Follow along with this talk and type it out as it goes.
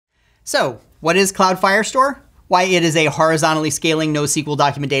So, what is Cloud Firestore? Why, it is a horizontally scaling NoSQL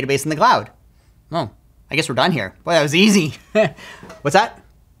document database in the cloud. Oh, I guess we're done here. Boy, that was easy. What's that?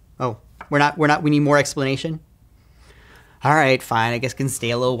 Oh, we need more explanation? All right, fine. I guess can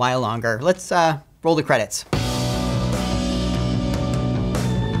stay a little while longer. Let's roll the credits.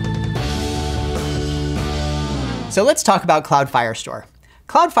 So let's talk about Cloud Firestore.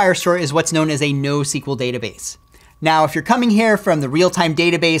 Cloud Firestore is what's known as a NoSQL database. Now, if you're coming here from the real-time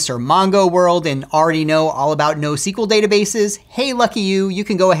database or Mongo world and already know all about NoSQL databases, hey, lucky you, you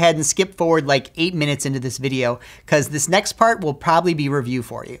can go ahead and skip forward like 8 minutes into this video, because this next part will probably be review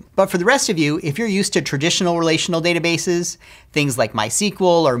for you. But for the rest of you, if you're used to traditional relational databases, things like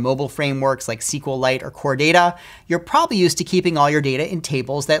MySQL or mobile frameworks like SQLite or Core Data, you're probably used to keeping all your data in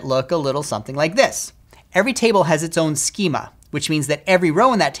tables that look a little something like this. Every table has its own schema, which means that every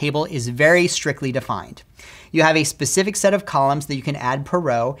row in that table is very strictly defined. You have a specific set of columns that you can add per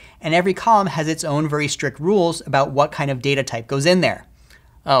row, and every column has its own very strict rules about what kind of data type goes in there.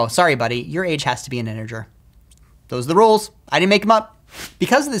 Oh, sorry, buddy, your age has to be an integer. Those are the rules. I didn't make them up.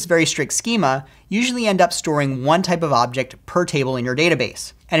 Because of this very strict schema, you usually end up storing one type of object per table in your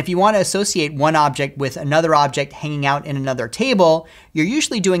database. And if you want to associate one object with another object hanging out in another table, you're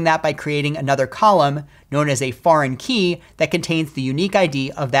usually doing that by creating another column known as a foreign key that contains the unique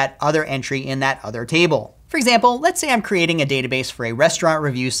ID of that other entry in that other table. For example, let's say I'm creating a database for a restaurant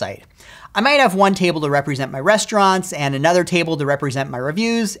review site. I might have one table to represent my restaurants and another table to represent my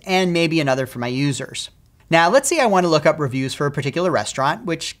reviews and maybe another for my users. Now, let's say I want to look up reviews for a particular restaurant,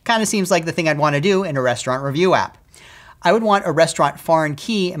 which kind of seems like the thing I'd want to do in a restaurant review app. I would want a restaurant foreign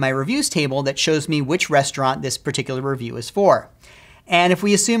key in my reviews table that shows me which restaurant this particular review is for. And if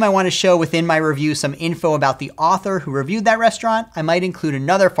we assume I want to show within my review some info about the author who reviewed that restaurant, I might include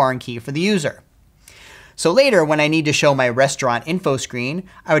another foreign key for the user. So later, when I need to show my restaurant info screen,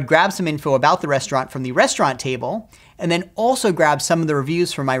 I would grab some info about the restaurant from the restaurant table, and then also grab some of the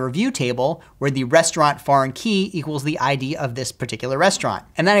reviews from my review table where the restaurant foreign key equals the ID of this particular restaurant.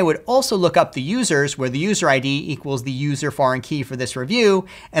 And then I would also look up the users where the user ID equals the user foreign key for this review,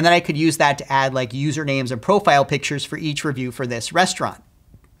 and then I could use that to add like usernames and profile pictures for each review for this restaurant.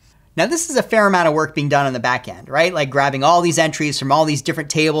 Now this is a fair amount of work being done on the back end, right? Like grabbing all these entries from all these different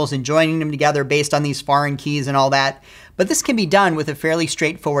tables and joining them together based on these foreign keys and all that. But this can be done with a fairly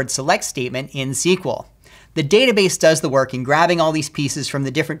straightforward select statement in SQL. The database does the work in grabbing all these pieces from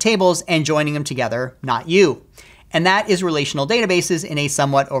the different tables and joining them together, not you. And that is relational databases in a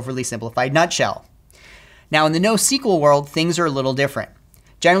somewhat overly simplified nutshell. Now in the NoSQL world, things are a little different.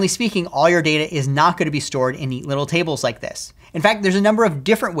 Generally speaking, all your data is not going to be stored in neat little tables like this. In fact, there's a number of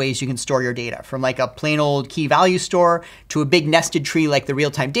different ways you can store your data, from like a plain old key value store to a big nested tree like the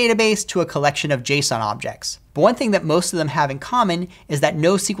real-time database to a collection of JSON objects. But one thing that most of them have in common is that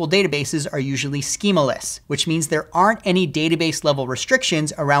NoSQL databases are usually schemaless, which means there aren't any database level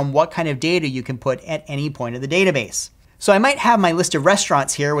restrictions around what kind of data you can put at any point of the database. So I might have my list of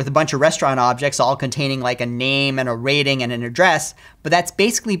restaurants here with a bunch of restaurant objects all containing like a name and a rating and an address, but that's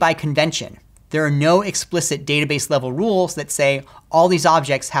basically by convention. There are no explicit database level rules that say all these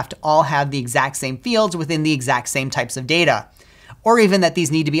objects have to all have the exact same fields within the exact same types of data, or even that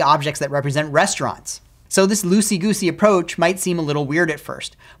these need to be objects that represent restaurants. So this loosey-goosey approach might seem a little weird at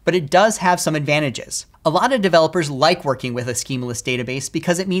first, but it does have some advantages. A lot of developers like working with a schemaless database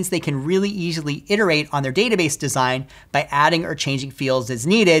because it means they can really easily iterate on their database design by adding or changing fields as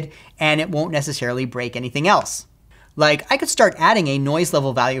needed, and it won't necessarily break anything else. Like, I could start adding a noise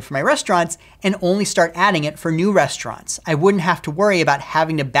level value for my restaurants and only start adding it for new restaurants. I wouldn't have to worry about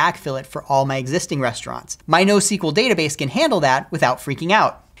having to backfill it for all my existing restaurants. My NoSQL database can handle that without freaking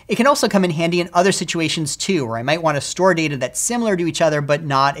out. It can also come in handy in other situations too, where I might want to store data that's similar to each other but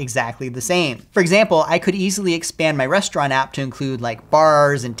not exactly the same. For example, I could easily expand my restaurant app to include like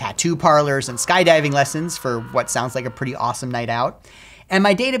bars and tattoo parlors and skydiving lessons for what sounds like a pretty awesome night out. And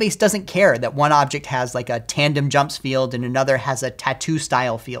my database doesn't care that one object has like a tandem jumps field and another has a tattoo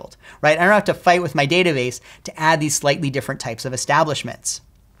style field, right? I don't have to fight with my database to add these slightly different types of establishments.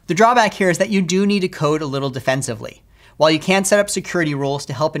 The drawback here is that you do need to code a little defensively. While you can set up security rules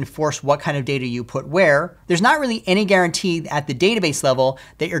to help enforce what kind of data you put where, there's not really any guarantee at the database level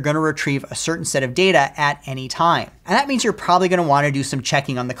that you're going to retrieve a certain set of data at any time. And that means you're probably going to want to do some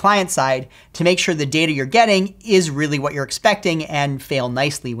checking on the client side to make sure the data you're getting is really what you're expecting and fail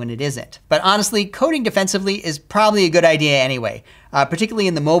nicely when it isn't. But honestly, coding defensively is probably a good idea anyway. Particularly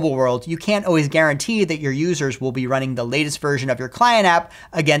in the mobile world, you can't always guarantee that your users will be running the latest version of your client app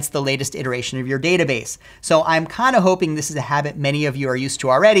against the latest iteration of your database. So I'm kind of hoping this is a habit many of you are used to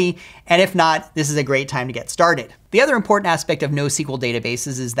already, and if not, this is a great time to get started. The other important aspect of NoSQL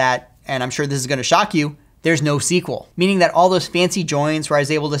databases is that and I'm sure this is going to shock you, there's NoSQL, meaning that all those fancy joins where I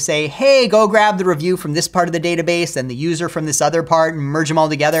was able to say, hey, go grab the review from this part of the database and the user from this other part and merge them all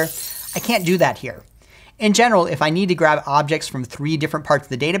together, I can't do that here. In general, if I need to grab objects from 3 different parts of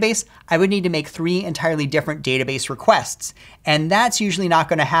the database, I would need to make 3 entirely different database requests. And that's usually not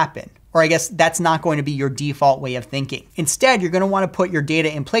going to happen. Or I guess that's not going to be your default way of thinking. Instead, you're going to want to put your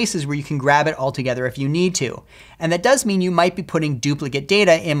data in places where you can grab it all together if you need to. And that does mean you might be putting duplicate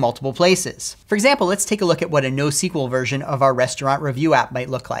data in multiple places. For example, let's take a look at what a NoSQL version of our restaurant review app might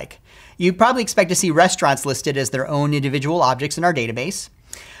look like. You'd probably expect to see restaurants listed as their own individual objects in our database.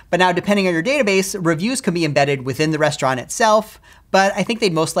 But now, depending on your database, reviews can be embedded within the restaurant itself, but I think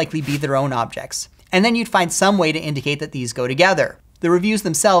they'd most likely be their own objects. And then you'd find some way to indicate that these go together. The reviews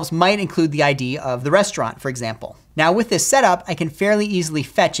themselves might include the ID of the restaurant, for example. Now with this setup, I can fairly easily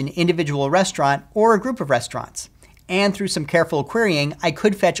fetch an individual restaurant or a group of restaurants. And through some careful querying, I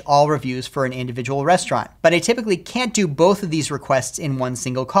could fetch all reviews for an individual restaurant. But I typically can't do both of these requests in one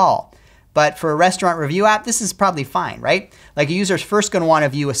single call. But for a restaurant review app, this is probably fine, right? Like a user's first going to want to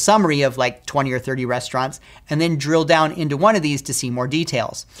view a summary of like 20 or 30 restaurants and then drill down into one of these to see more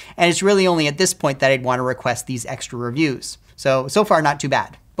details. And it's really only at this point that I'd want to request these extra reviews. So far not too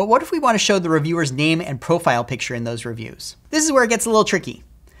bad. But what if we want to show the reviewer's name and profile picture in those reviews? This is where it gets a little tricky.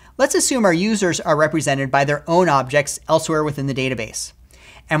 Let's assume our users are represented by their own objects elsewhere within the database.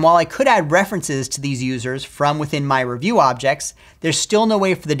 And while I could add references to these users from within my review objects, there's still no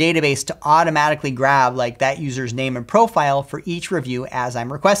way for the database to automatically grab like that user's name and profile for each review as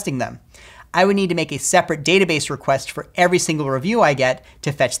I'm requesting them. I would need to make a separate database request for every single review I get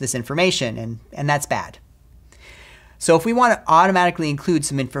to fetch this information, and that's bad. So if we want to automatically include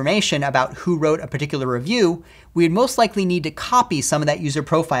some information about who wrote a particular review, we would most likely need to copy some of that user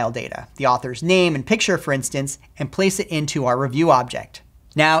profile data, the author's name and picture for instance, and place it into our review object.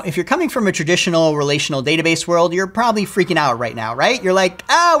 Now, if you're coming from a traditional relational database world, you're probably freaking out right now, right? You're like,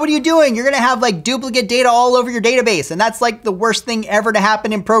 what are you doing? You're gonna have like duplicate data all over your database. And that's like the worst thing ever to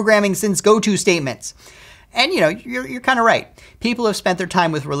happen in programming since goto statements. And you're kind of right. People who have spent their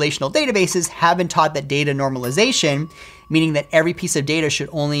time with relational databases have been taught that data normalization, meaning that every piece of data should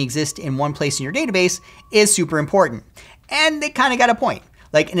only exist in one place in your database, is super important. And they kind of got a point.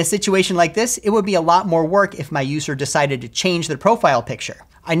 Like in a situation like this, it would be a lot more work if my user decided to change their profile picture.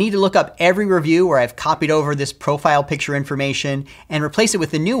 I need to look up every review where I've copied over this profile picture information and replace it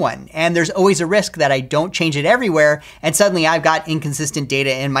with a new one. And there's always a risk that I don't change it everywhere and suddenly I've got inconsistent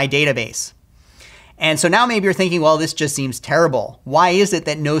data in my database. And so now maybe you're thinking, well, this just seems terrible. Why is it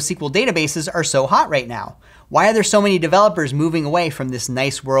that NoSQL databases are so hot right now? Why are there so many developers moving away from this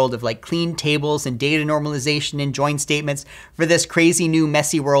nice world of like clean tables and data normalization and join statements for this crazy new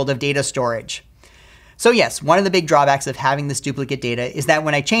messy world of data storage? So yes, one of the big drawbacks of having this duplicate data is that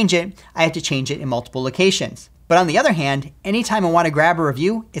when I change it, I have to change it in multiple locations. But on the other hand, anytime I want to grab a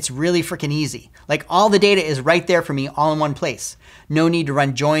review, it's really freaking easy. Like all the data is right there for me all in one place. No need to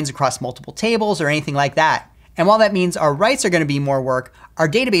run joins across multiple tables or anything like that. And while that means our writes are going to be more work, our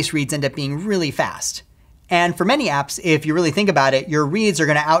database reads end up being really fast. And for many apps, if you really think about it, your reads are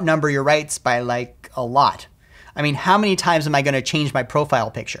going to outnumber your writes by like a lot. I mean, how many times am I going to change my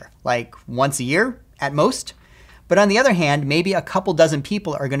profile picture? Like once a year at most? But on the other hand, maybe a couple dozen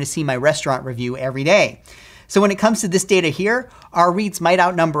people are going to see my restaurant review every day. So when it comes to this data here, our reads might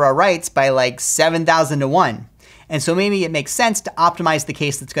outnumber our writes by like 7,000 to 1. And so maybe it makes sense to optimize the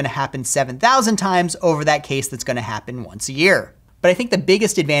case that's going to happen 7,000 times over that case that's going to happen once a year. But I think the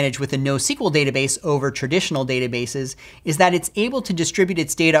biggest advantage with a NoSQL database over traditional databases is that it's able to distribute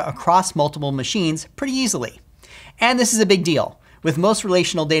its data across multiple machines pretty easily. And this is a big deal. With most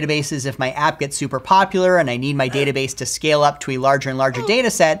relational databases, if my app gets super popular and I need my database to scale up to a larger and larger data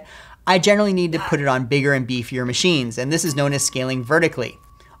set, I generally need to put it on bigger and beefier machines, and this is known as scaling vertically.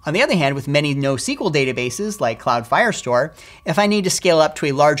 On the other hand, with many NoSQL databases like Cloud Firestore, if I need to scale up to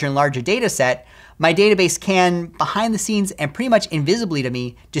a larger and larger data set, my database can, behind the scenes and pretty much invisibly to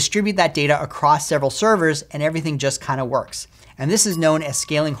me, distribute that data across several servers and everything just kind of works. And this is known as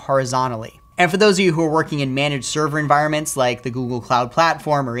scaling horizontally. And for those of you who are working in managed server environments like the Google Cloud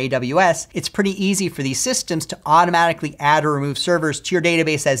Platform or AWS, it's pretty easy for these systems to automatically add or remove servers to your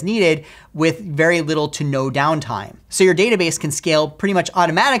database as needed with very little to no downtime. So your database can scale pretty much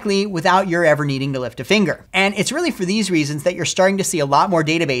automatically without your ever needing to lift a finger. And it's really for these reasons that you're starting to see a lot more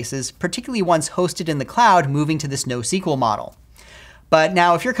databases, particularly ones hosted in the cloud, moving to this NoSQL model. But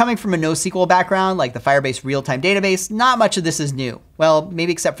now if you're coming from a NoSQL background, like the Firebase real-time database, not much of this is new. Well,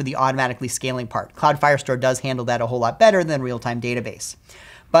 maybe except for the automatically scaling part. Cloud Firestore does handle that a whole lot better than real-time database.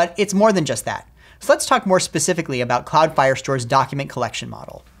 But it's more than just that. So let's talk more specifically about Cloud Firestore's document collection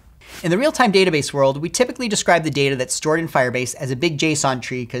model. In the real-time database world, we typically describe the data that's stored in Firebase as a big JSON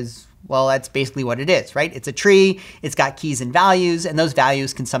tree because, well, that's basically what it is, right? It's a tree, it's got keys and values, and those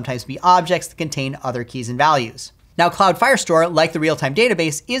values can sometimes be objects that contain other keys and values. Now, Cloud Firestore, like the real-time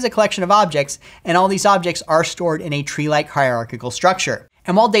database, is a collection of objects, and all these objects are stored in a tree-like hierarchical structure.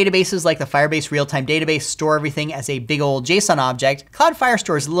 And while databases like the Firebase real-time database store everything as a big old JSON object, Cloud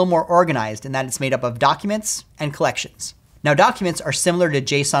Firestore is a little more organized in that it's made up of documents and collections. Now, documents are similar to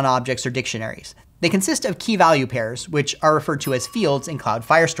JSON objects or dictionaries. They consist of key value pairs, which are referred to as fields in Cloud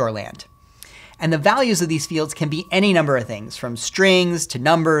Firestore land. And the values of these fields can be any number of things, from strings to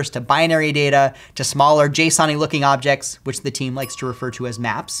numbers to binary data to smaller JSON-y looking objects, which the team likes to refer to as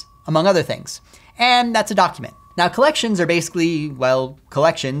maps, among other things. And that's a document. Now, collections are basically, well,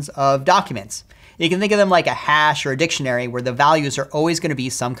 collections of documents. You can think of them like a hash or a dictionary where the values are always going to be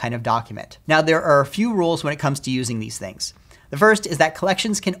some kind of document. Now, there are a few rules when it comes to using these things. The first is that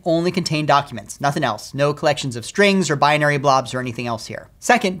collections can only contain documents, nothing else. No collections of strings or binary blobs or anything else here.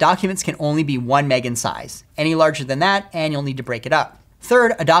 Second, documents can only be 1 meg in size. Any larger than that, and you'll need to break it up.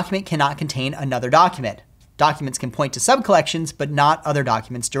 Third, a document cannot contain another document. Documents can point to subcollections, but not other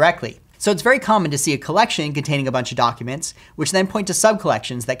documents directly. So it's very common to see a collection containing a bunch of documents, which then point to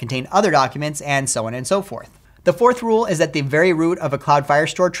subcollections that contain other documents, and so on and so forth. The fourth rule is that the very root of a Cloud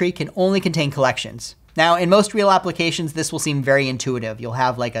Firestore tree can only contain collections. Now, in most real applications, this will seem very intuitive. You'll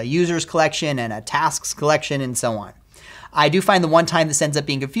have like a users collection and a tasks collection and so on. I do find the one time this ends up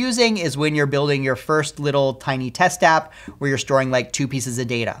being confusing is when you're building your first little tiny test app where you're storing like 2 pieces of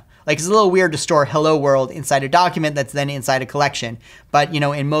data. Like, it's a little weird to store hello world inside a document that's then inside a collection. But,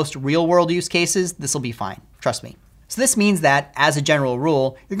 in most real world use cases, this will be fine. Trust me. So this means that, as a general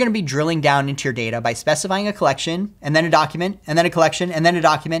rule, you're going to be drilling down into your data by specifying a collection, and then a document, and then a collection, and then a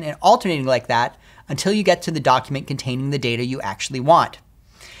document, and alternating like that until you get to the document containing the data you actually want.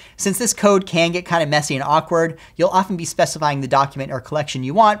 Since this code can get kind of messy and awkward, you'll often be specifying the document or collection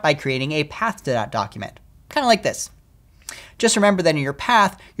you want by creating a path to that document. Kind of like this. Just remember that in your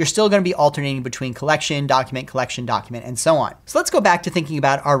path, you're still going to be alternating between collection, document, and so on. So let's go back to thinking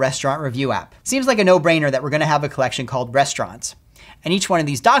about our restaurant review app. Seems like a no-brainer that we're going to have a collection called restaurants. And each one of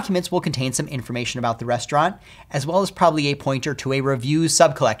these documents will contain some information about the restaurant, as well as probably a pointer to a review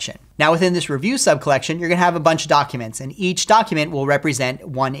subcollection. Now, within this review subcollection, you're going to have a bunch of documents, and each document will represent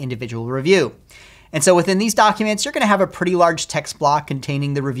one individual review. And so within these documents, you're going to have a pretty large text block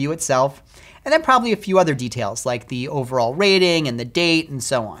containing the review itself, and then probably a few other details like the overall rating and the date and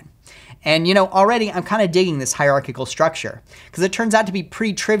so on. And already I'm kind of digging this hierarchical structure because it turns out to be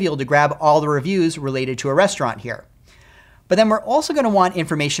pretty trivial to grab all the reviews related to a restaurant here. But then we're also going to want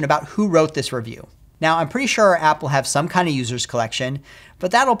information about who wrote this review. Now, I'm pretty sure our app will have some kind of users collection,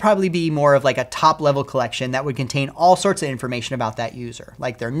 but that'll probably be more of like a top level collection that would contain all sorts of information about that user,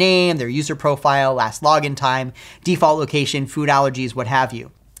 like their name, their user profile, last login time, default location, food allergies, what have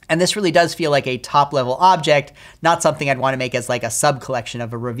you. And this really does feel like a top level object, not something I'd want to make as like a sub collection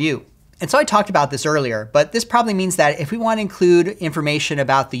of a review. And so I talked about this earlier, but this probably means that if we want to include information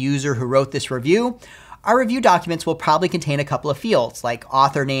about the user who wrote this review, our review documents will probably contain a couple of fields like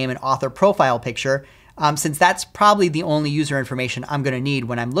author name and author profile picture, since that's probably the only user information I'm going to need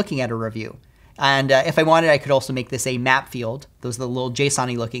when I'm looking at a review. And if I wanted, I could also make this a map field. Those are the little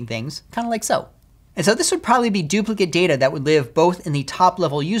JSON-y looking things, kind of like so. And so this would probably be duplicate data that would live both in the top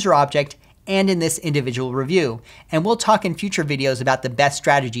level user object and in this individual review. And we'll talk in future videos about the best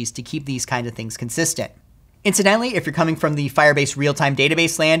strategies to keep these kind of things consistent. Incidentally, if you're coming from the Firebase real-time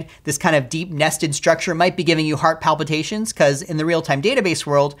database land, this kind of deep nested structure might be giving you heart palpitations because in the real-time database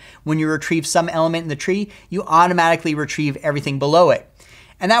world, when you retrieve some element in the tree, you automatically retrieve everything below it.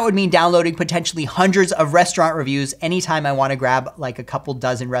 And that would mean downloading potentially hundreds of restaurant reviews anytime I want to grab like a couple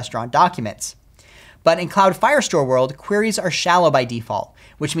dozen restaurant documents. But in Cloud Firestore world, queries are shallow by default,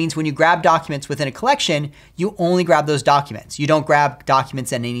 which means when you grab documents within a collection, you only grab those documents. You don't grab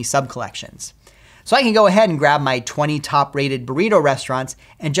documents in any subcollections. So I can go ahead and grab my 20 top rated burrito restaurants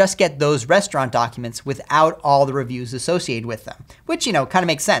and just get those restaurant documents without all the reviews associated with them, which, kind of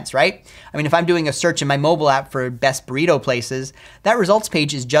makes sense, right? I mean, if I'm doing a search in my mobile app for best burrito places, that results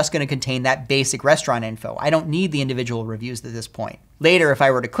page is just going to contain that basic restaurant info. I don't need the individual reviews at this point. Later, if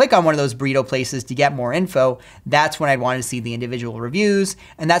I were to click on one of those burrito places to get more info, that's when I'd want to see the individual reviews,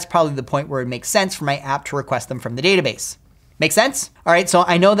 and that's probably the point where it makes sense for my app to request them from the database. Make sense? All right, so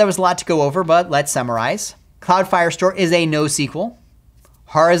I know there was a lot to go over, but let's summarize. Cloud Firestore is a NoSQL,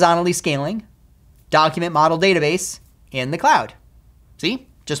 horizontally scaling, document model database in the cloud. See?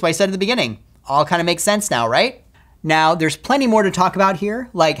 Just what I said at the beginning. All kind of makes sense now, right? Now, there's plenty more to talk about here,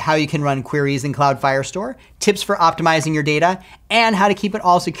 like how you can run queries in Cloud Firestore, tips for optimizing your data, and how to keep it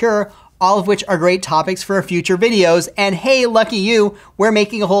all secure, all of which are great topics for future videos. And hey, lucky you, we're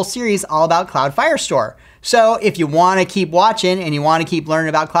making a whole series all about Cloud Firestore. So if you want to keep watching and you want to keep learning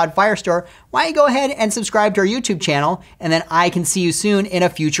about Cloud Firestore, why don't you go ahead and subscribe to our YouTube channel, and then I can see you soon in a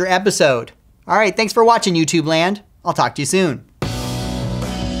future episode. All right, thanks for watching, YouTube land. I'll talk to you soon.